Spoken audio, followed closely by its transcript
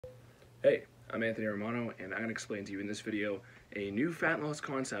Hey, I'm Anthony Romano, and I'm going to explain to you in this video a new fat loss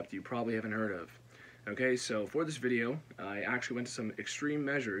concept you probably haven't heard of. Okay, so for this video, I actually went to some extreme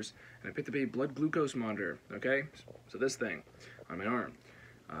measures, and I picked up a blood glucose monitor, okay? So this thing on my arm.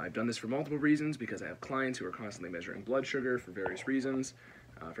 I've done this for multiple reasons, because I have clients who are constantly measuring blood sugar for various reasons,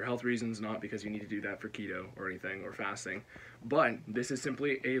 for health reasons, not because you need to do that for keto or anything, or fasting. But this is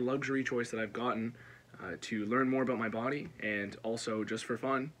simply a luxury choice that I've gotten to learn more about my body, and also just for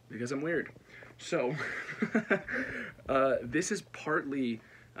fun, because I'm weird. So, this is partly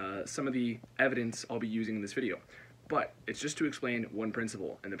some of the evidence I'll be using in this video, but it's just to explain one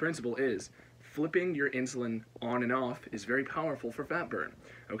principle, and the principle is flipping your insulin on and off is very powerful for fat burn.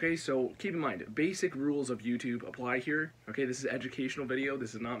 Okay, so keep in mind, basic rules of YouTube apply here. Okay, this is an educational video.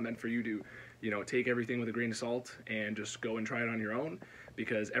 This is not meant for you to, take everything with a grain of salt and just go and try it on your own,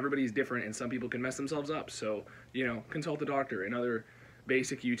 because everybody's different and some people can mess themselves up. So, consult the doctor and other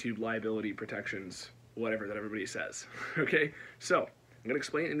basic YouTube liability protections, whatever that everybody says. Okay, so I'm going to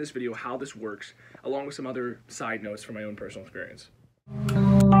explain in this video how this works, along with some other side notes from my own personal experience.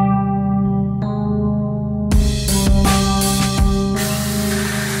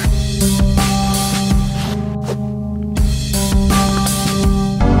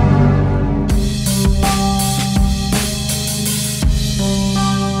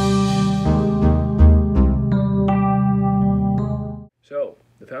 So,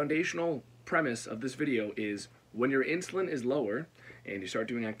 the foundational premise of this video is when your insulin is lower and you start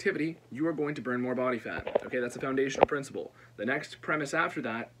doing activity, you are going to burn more body fat. Okay, that's the foundational principle. The next premise after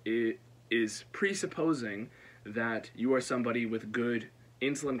that is presupposing that you are somebody with good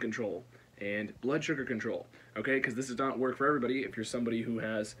insulin control and blood sugar control. Okay, because this does not work for everybody. If you're somebody who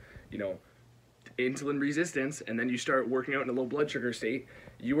has, insulin resistance, and then you start working out in a low blood sugar state,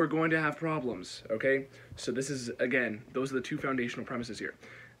 you are going to have problems, okay? So this is, again, those are the two foundational premises here.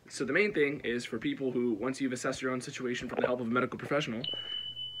 So the main thing is for people who, once you've assessed your own situation with the help of a medical professional,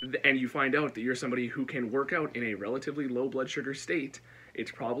 and you find out that you're somebody who can work out in a relatively low blood sugar state,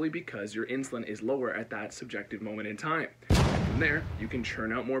 it's probably because your insulin is lower at that subjective moment in time. From there, you can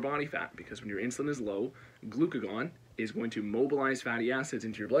churn out more body fat, because when your insulin is low, glucagon is going to mobilize fatty acids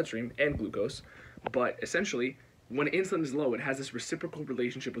into your bloodstream, and glucose, but essentially, when insulin is low, it has this reciprocal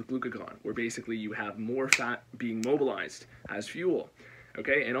relationship with glucagon, where basically you have more fat being mobilized as fuel,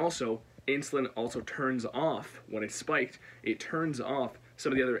 okay? And also, insulin also turns off, when it's spiked, it turns off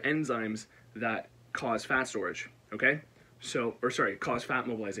some of the other enzymes that cause fat storage, okay? So, cause fat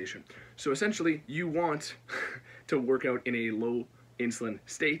mobilization. So essentially, you want to work out in a low insulin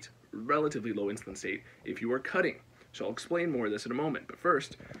state, relatively low insulin state, if you are cutting. So I'll explain more of this in a moment, but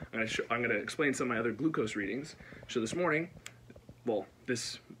first, I'm going to explain some of my other glucose readings. So this morning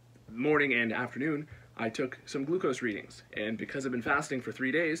and afternoon, I took some glucose readings, and because I've been fasting for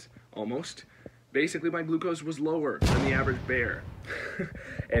 3 days, almost, basically my glucose was lower than the average bear.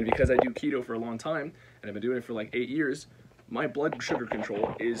 And because I do keto for a long time, and I've been doing it for like 8 years, my blood sugar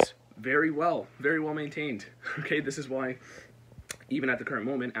control is very well maintained. Okay, this is why, even at the current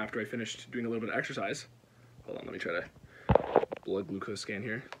moment, after I finished doing a little bit of exercise, hold on, let me try to blood glucose scan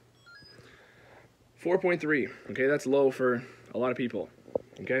here. 4.3, okay, that's low for a lot of people,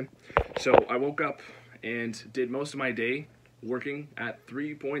 okay? So I woke up and did most of my day working at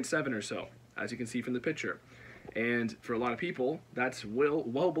 3.7 or so, as you can see from the picture. And for a lot of people, that's well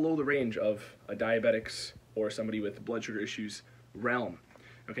below the range of a diabetic's or somebody with blood sugar issues realm.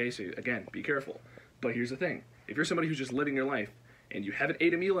 Okay, so again, be careful. But here's the thing, if you're somebody who's just living your life and you haven't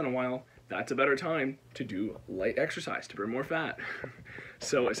ate a meal in a while, that's a better time to do light exercise to burn more fat.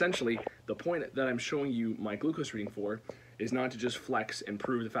 So essentially, the point that I'm showing you my glucose reading for is not to just flex and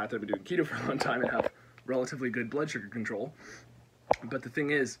prove the fact that I've been doing keto for a long time and have relatively good blood sugar control. But the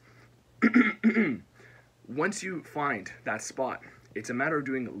thing is, once you find that spot, it's a matter of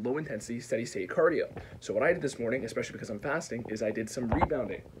doing low intensity, steady state cardio. So what I did this morning, especially because I'm fasting, is I did some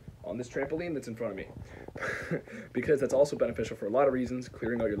rebounding on this trampoline that's in front of me. Because that's also beneficial for a lot of reasons,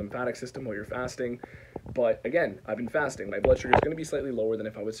 clearing out your lymphatic system while you're fasting. But again, I've been fasting. My blood sugar is going to be slightly lower than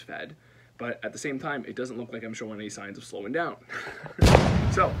if I was fed. But at the same time, it doesn't look like I'm showing any signs of slowing down.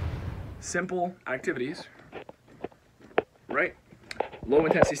 So, simple activities, right? Low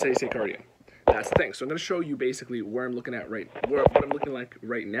intensity, steady state cardio. That's the thing. So I'm going to show you basically where I'm looking at what I'm looking like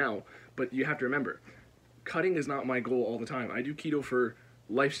right now. But you have to remember, cutting is not my goal all the time. I do keto for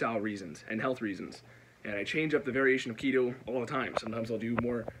lifestyle reasons and health reasons. And I change up the variation of keto all the time. Sometimes I'll do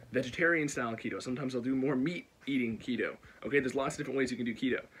more vegetarian style keto. Sometimes I'll do more meat eating keto. Okay, there's lots of different ways you can do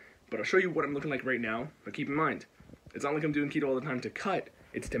keto. But I'll show you what I'm looking like right now. But keep in mind, it's not like I'm doing keto all the time to cut.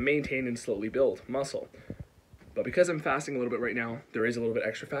 It's to maintain and slowly build muscle. But because I'm fasting a little bit right now, there is a little bit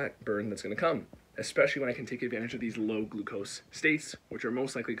extra fat burn that's going to come, especially when I can take advantage of these low glucose states, which are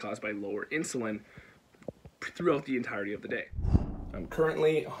most likely caused by lower insulin throughout the entirety of the day. I'm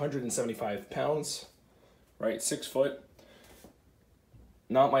currently 175 pounds, right, 6 foot.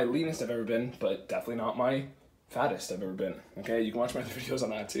 Not my leanest I've ever been, but definitely not my fattest I've ever been. Okay, you can watch my other videos on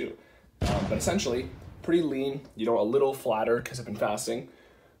that too. But essentially, pretty lean, you know, a little flatter because I've been fasting,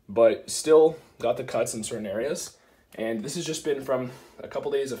 but still got the cuts in certain areas. And this has just been from a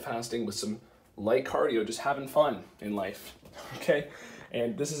couple days of fasting with some light cardio, just having fun in life, okay?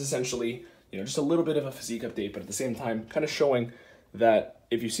 And this is essentially, you know, just a little bit of a physique update, but at the same time, kind of showing that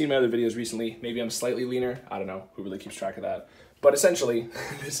if you've seen my other videos recently, maybe I'm slightly leaner. I don't know who really keeps track of that. But essentially,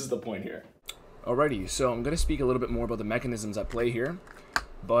 this is the point here. Alrighty, so I'm going to speak a little bit more about the mechanisms at play here.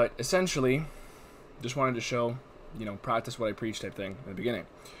 But essentially, just wanted to show, you know, practice what I preach type thing in the beginning.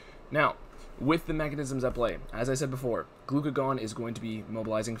 Now, with the mechanisms at play, as I said before, glucagon is going to be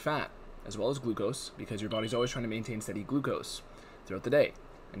mobilizing fat, as well as glucose, because your body's always trying to maintain steady glucose throughout the day.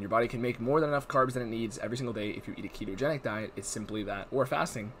 And your body can make more than enough carbs than it needs every single day if you eat a ketogenic diet. It's simply that, or a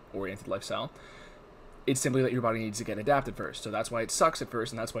fasting-oriented lifestyle, it's simply that your body needs to get adapted first. So that's why it sucks at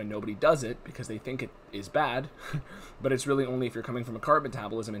first, and that's why nobody does it, because they think it is bad. But it's really only if you're coming from a carb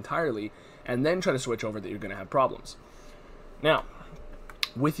metabolism entirely, and then try to switch over, that you're going to have problems. Now,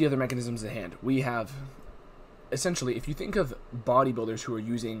 with the other mechanisms at hand, we have, essentially, if you think of bodybuilders who are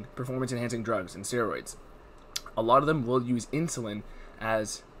using performance-enhancing drugs and steroids, a lot of them will use insulin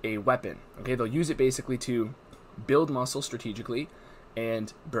as a weapon. Okay, they'll use it basically to build muscle strategically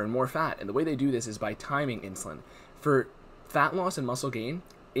and burn more fat. And the way they do this is by timing insulin. For fat loss and muscle gain,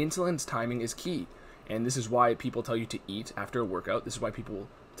 insulin's timing is key. And this is why people tell you to eat after a workout. This is why people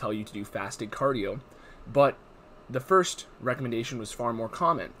tell you to do fasted cardio. But the first recommendation was far more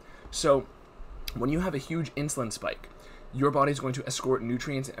common. So when you have a huge insulin spike, your body's going to escort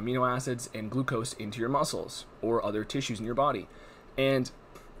nutrients, amino acids, and glucose into your muscles or other tissues in your body. And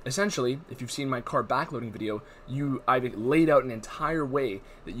essentially, if you've seen my carb backloading video, I've laid out an entire way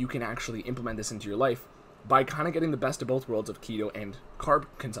that you can actually implement this into your life by kind of getting the best of both worlds of keto and carb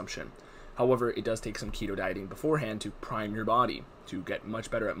consumption. However, it does take some keto dieting beforehand to prime your body to get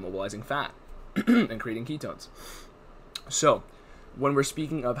much better at mobilizing fat and creating ketones. So, when we're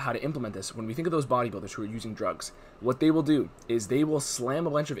speaking of how to implement this, when we think of those bodybuilders who are using drugs, what they will do is they will slam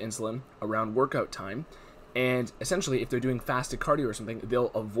a bunch of insulin around workout time. And essentially, if they're doing fasted cardio or something,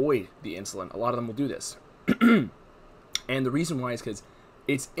 they'll avoid the insulin. A lot of them will do this. And the reason why is because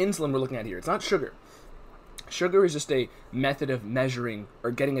it's insulin we're looking at here. It's not sugar. Sugar is just a method of measuring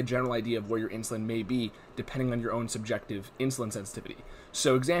or getting a general idea of where your insulin may be, depending on your own subjective insulin sensitivity.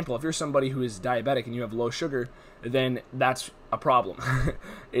 So, example, if you're somebody who is diabetic and you have low sugar, then that's a problem.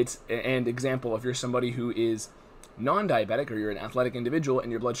 And example, if you're somebody who is non-diabetic or you're an athletic individual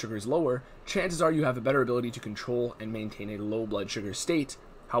and your blood sugar is lower, chances are you have a better ability to control and maintain a low blood sugar state.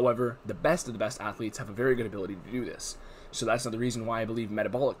 However, the best of the best athletes have a very good ability to do this. So that's another reason why I believe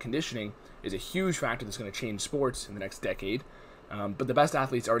metabolic conditioning is a huge factor that's going to change sports in the next decade. But the best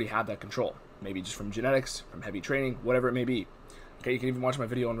athletes already have that control, maybe just from genetics, from heavy training, whatever it may be. Okay, you can even watch my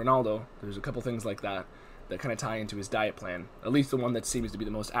video on Ronaldo. There's a couple things like that that kind of tie into his diet plan, at least the one that seems to be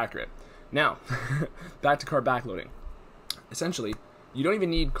the most accurate. Now, back to carb backloading. Essentially, you don't even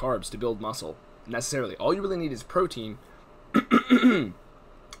need carbs to build muscle, necessarily. All you really need is protein and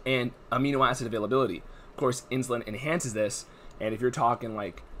amino acid availability. Of course, insulin enhances this, and if you're talking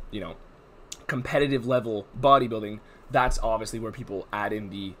like, you know, competitive level bodybuilding, that's obviously where people add in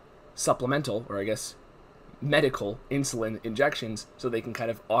the supplemental, or I guess medical insulin injections, so they can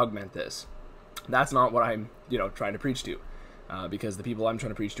kind of augment this. That's not what I'm, you know, trying to preach to. Because the people I'm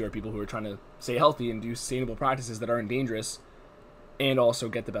trying to preach to are people who are trying to stay healthy and do sustainable practices that aren't dangerous, and also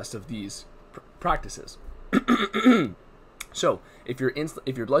get the best of these practices. So, if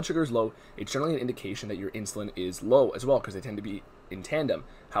your blood sugar is low, it's generally an indication that your insulin is low as well, because they tend to be in tandem.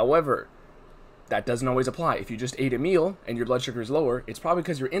 However, that doesn't always apply. If you just ate a meal and your blood sugar is lower, it's probably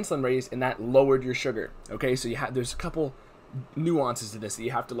because your insulin raised and that lowered your sugar. Okay, so there's a couple nuances to this that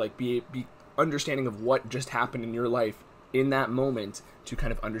you have to like be understanding of what just happened in your life in that moment to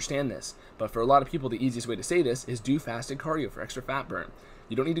kind of understand this. But for a lot of people, the easiest way to say this is do fasted cardio for extra fat burn.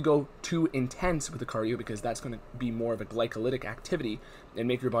 You don't need to go too intense with the cardio, because that's going to be more of a glycolytic activity and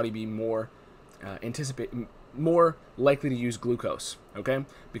make your body be more more likely to use glucose, okay?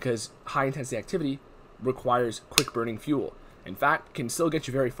 Because high intensity activity requires quick burning fuel. And fat can still get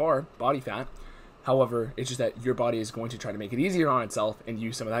you very far, body fat. However, it's just that your body is going to try to make it easier on itself and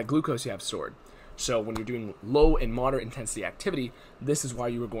use some of that glucose you have stored. So when you're doing low and moderate intensity activity, this is why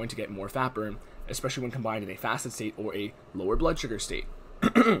you are going to get more fat burn, especially when combined in a fasted state or a lower blood sugar state.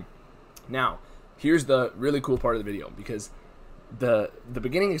 Now, here's the really cool part of the video, because the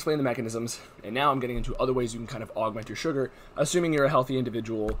beginning explained the mechanisms, and now I'm getting into other ways you can kind of augment your sugar, assuming you're a healthy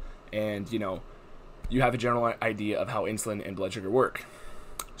individual and, you know, you have a general idea of how insulin and blood sugar work.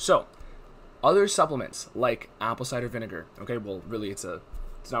 So, other supplements like apple cider vinegar, okay, well, really it's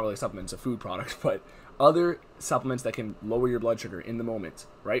not really a supplement, it's a food product, but other supplements that can lower your blood sugar in the moment,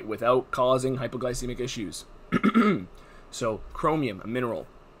 right, without causing hypoglycemic issues. So, chromium, a mineral.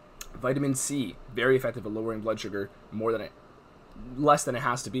 Vitamin C, very effective at lowering blood sugar less than it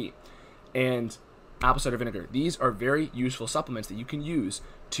has to be. And apple cider vinegar. These are very useful supplements that you can use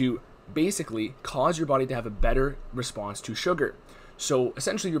to basically cause your body to have a better response to sugar. So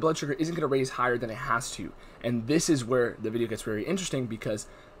essentially your blood sugar isn't going to raise higher than it has to. And this is where the video gets very interesting, because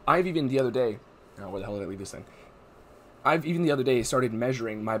I've even the other day, where the hell did I leave this thing? I've even the other day started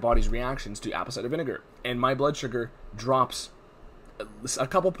measuring my body's reactions to apple cider vinegar, and my blood sugar drops a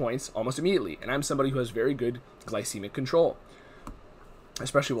couple points almost immediately. And I'm somebody who has very good glycemic control,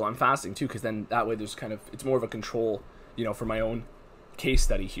 especially while I'm fasting too, because then that way there's kind of, it's more of a control, you know, for my own case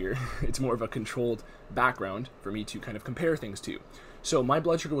study here. It's more of a controlled background for me to kind of compare things to. So my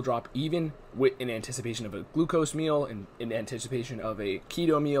blood sugar will drop even in anticipation of a glucose meal, and in anticipation of a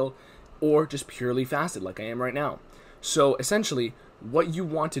keto meal, or just purely fasted like I am right now. So essentially, what you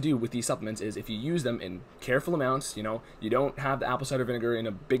want to do with these supplements is, if you use them in careful amounts, you know, you don't have the apple cider vinegar in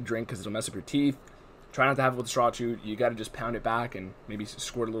a big drink because it'll mess up your teeth. Try not to have it with straw chew. You got to just pound it back and maybe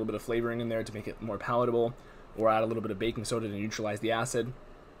squirt a little bit of flavoring in there to make it more palatable, or add a little bit of baking soda to neutralize the acid.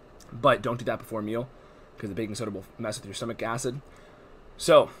 But don't do that before a meal, because the baking soda will mess with your stomach acid.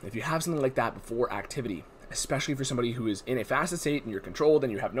 So if you have something like that before activity, especially for somebody who is in a fasted state and you're controlled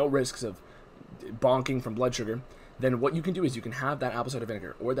and you have no risks of bonking from blood sugar, then what you can do is you can have that apple cider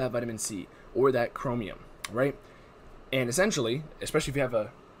vinegar or that vitamin C or that chromium, right? And essentially, especially if you have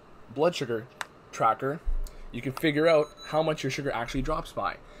a blood sugar tracker, you can figure out how much your sugar actually drops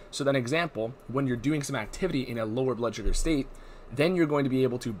by. So then, example, when you're doing some activity in a lower blood sugar state, then you're going to be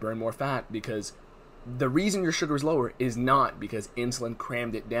able to burn more fat, because the reason your sugar is lower is not because insulin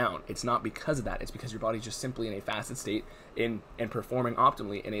crammed it down. It's not because of that. It's because your body's just simply in a fasted state and performing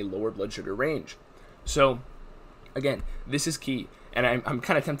optimally in a lower blood sugar range. So again, this is key. And I'm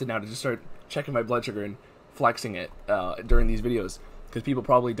kind of tempted now to just start checking my blood sugar and flexing it during these videos, because people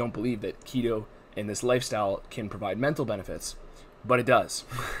probably don't believe that keto and this lifestyle can provide mental benefits, but it does.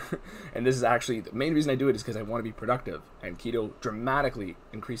 And this is actually the main reason I do it, is because I want to be productive, and keto dramatically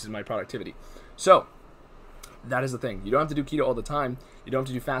increases my productivity. So that is the thing. You don't have to do keto all the time. You don't have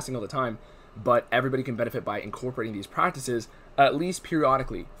to do fasting all the time, but everybody can benefit by incorporating these practices at least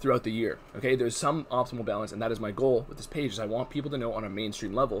periodically throughout the year. Okay, there's some optimal balance, and that is my goal with this page. Is I want people to know on a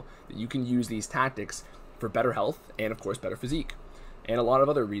mainstream level that you can use these tactics for better health and, of course, better physique, and a lot of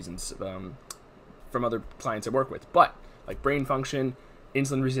other reasons from other clients I work with. But like brain function,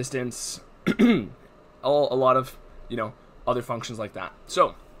 insulin resistance, a lot of, you know, other functions like that.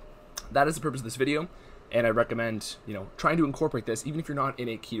 So that is the purpose of this video, and I recommend, you know, trying to incorporate this even if you're not in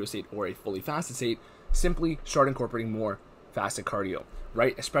a keto state or a fully fasted state. Simply start incorporating more fasted cardio,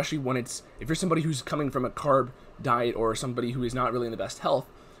 right? Especially when if you're somebody who's coming from a carb diet or somebody who is not really in the best health,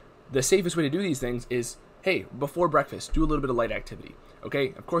 the safest way to do these things is, hey, before breakfast, do a little bit of light activity.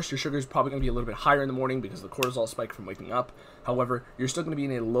 Okay, of course your sugar is probably going to be a little bit higher in the morning because of the cortisol spike from waking up. However, you're still going to be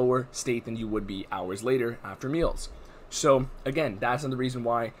in a lower state than you would be hours later after meals. So again, that's another reason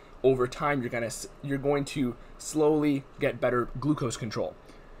why over time you're going to slowly get better glucose control.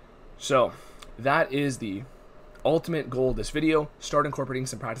 So that is the ultimate goal of this video. Start incorporating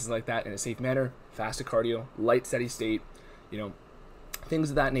some practices like that in a safe manner. Fasted cardio, light steady state, you know, things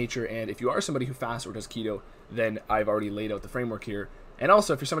of that nature. And if you are somebody who fasts or does keto, then I've already laid out the framework here. And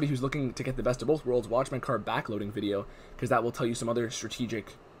also, if you're somebody who's looking to get the best of both worlds, watch my carb backloading video, because that will tell you some other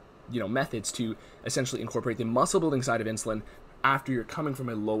strategic, you know, methods to essentially incorporate the muscle building side of insulin after you're coming from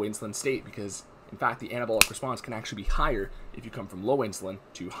a low insulin state. Because in fact, the anabolic response can actually be higher if you come from low insulin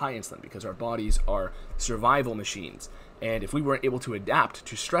to high insulin, because our bodies are survival machines. And if we weren't able to adapt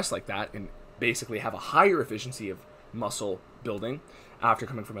to stress like that and basically have a higher efficiency of muscle building after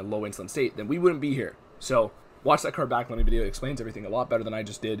coming from a low insulin state, then we wouldn't be here. So watch that carb backloading video. It explains everything a lot better than I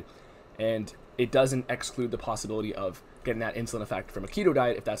just did, and it doesn't exclude the possibility of getting that insulin effect from a keto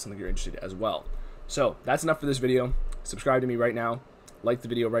diet if that's something you're interested in as well. So that's enough for this video. Subscribe to me right now, like the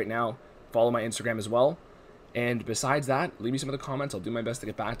video right now, follow my Instagram as well, and besides that, leave me some other comments. I'll do my best to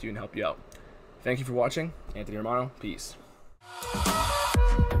get back to you and help you out. Thank you for watching. Anthony Romano. Peace.